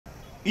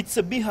It's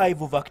a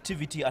beehive of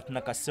activity at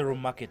Nakasero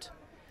Market.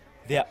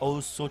 There are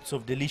all sorts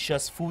of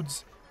delicious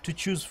foods to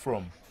choose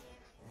from.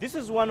 This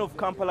is one of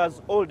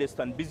Kampala's oldest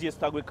and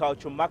busiest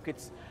agricultural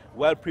markets.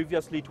 While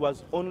previously it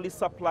was only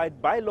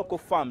supplied by local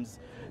farms,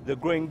 the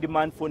growing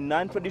demand for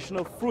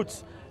non-traditional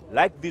fruits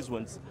like these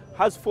ones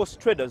has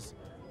forced traders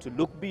to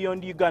look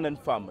beyond Ugandan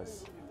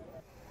farmers.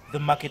 The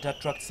market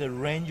attracts a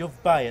range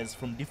of buyers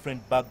from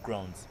different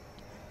backgrounds.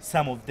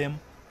 Some of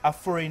them are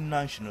foreign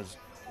nationals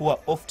who are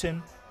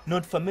often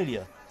not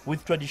familiar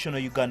with traditional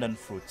Ugandan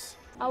fruits.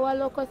 Our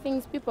local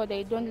things, people,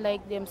 they don't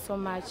like them so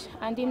much.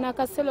 And in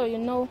Nakasero, you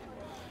know,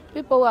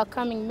 people who are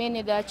coming,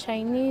 many, they are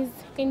Chinese,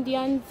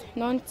 Indians,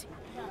 not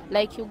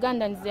like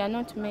Ugandans, they are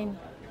not many.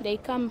 They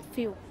come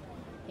few.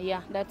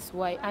 Yeah, that's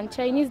why. And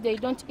Chinese, they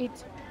don't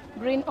eat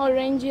green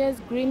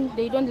oranges, green,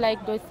 they don't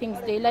like those things.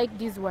 They like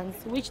these ones,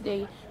 which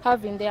they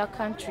have in their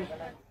country.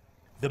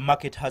 The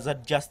market has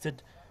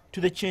adjusted to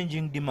the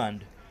changing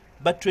demand,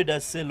 but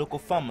traders say local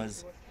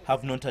farmers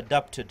have not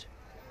adapted.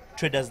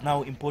 Traders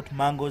now import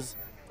mangoes,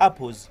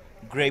 apples,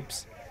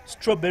 grapes,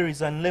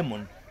 strawberries and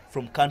lemon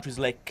from countries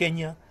like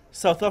Kenya,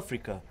 South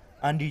Africa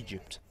and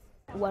Egypt.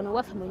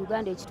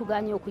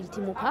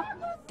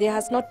 There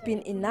has not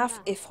been enough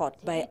effort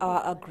by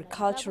our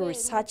agricultural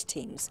research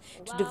teams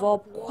to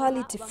develop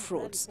quality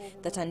fruits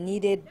that are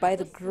needed by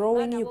the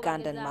growing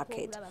Ugandan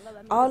market.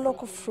 Our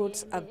local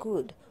fruits are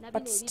good,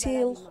 but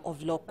still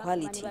of low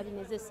quality.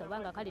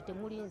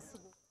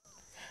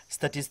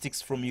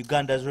 Statistics from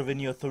Uganda's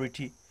Revenue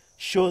Authority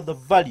show the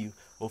value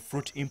of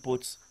fruit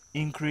imports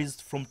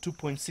increased from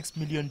 $2.6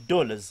 million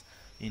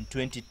in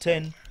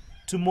 2010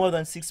 to more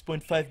than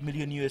 $6.5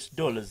 million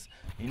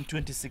in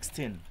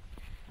 2016.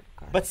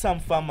 But some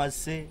farmers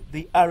say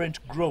they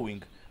aren't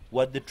growing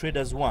what the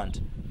traders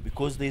want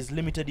because there is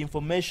limited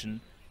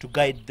information to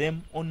guide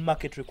them on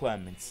market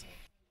requirements.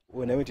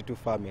 When I went into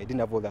farming, I didn't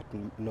have all that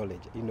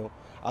knowledge. You know,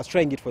 I was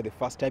trying it for the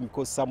first time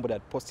because somebody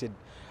had posted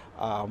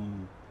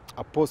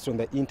a post on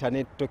the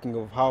internet talking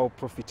of how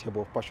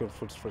profitable passion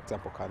fruits, for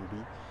example, can be.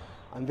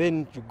 And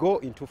then you go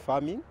into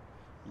farming,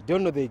 you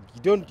don't know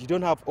you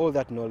don't have all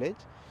that knowledge.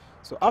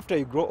 So after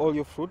you grow all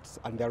your fruits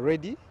and they're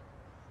ready,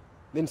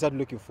 then start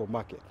looking for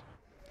market.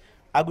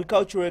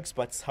 Agricultural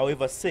experts,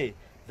 however, say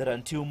that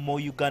until more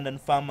Ugandan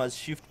farmers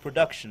shift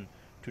production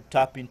to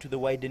tap into the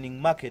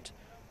widening market,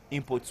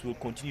 imports will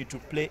continue to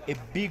play a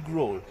big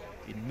role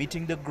in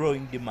meeting the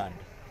growing demand.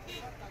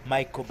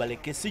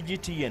 Baleke,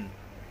 CGTN,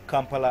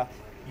 Kampala,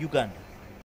 Uganda.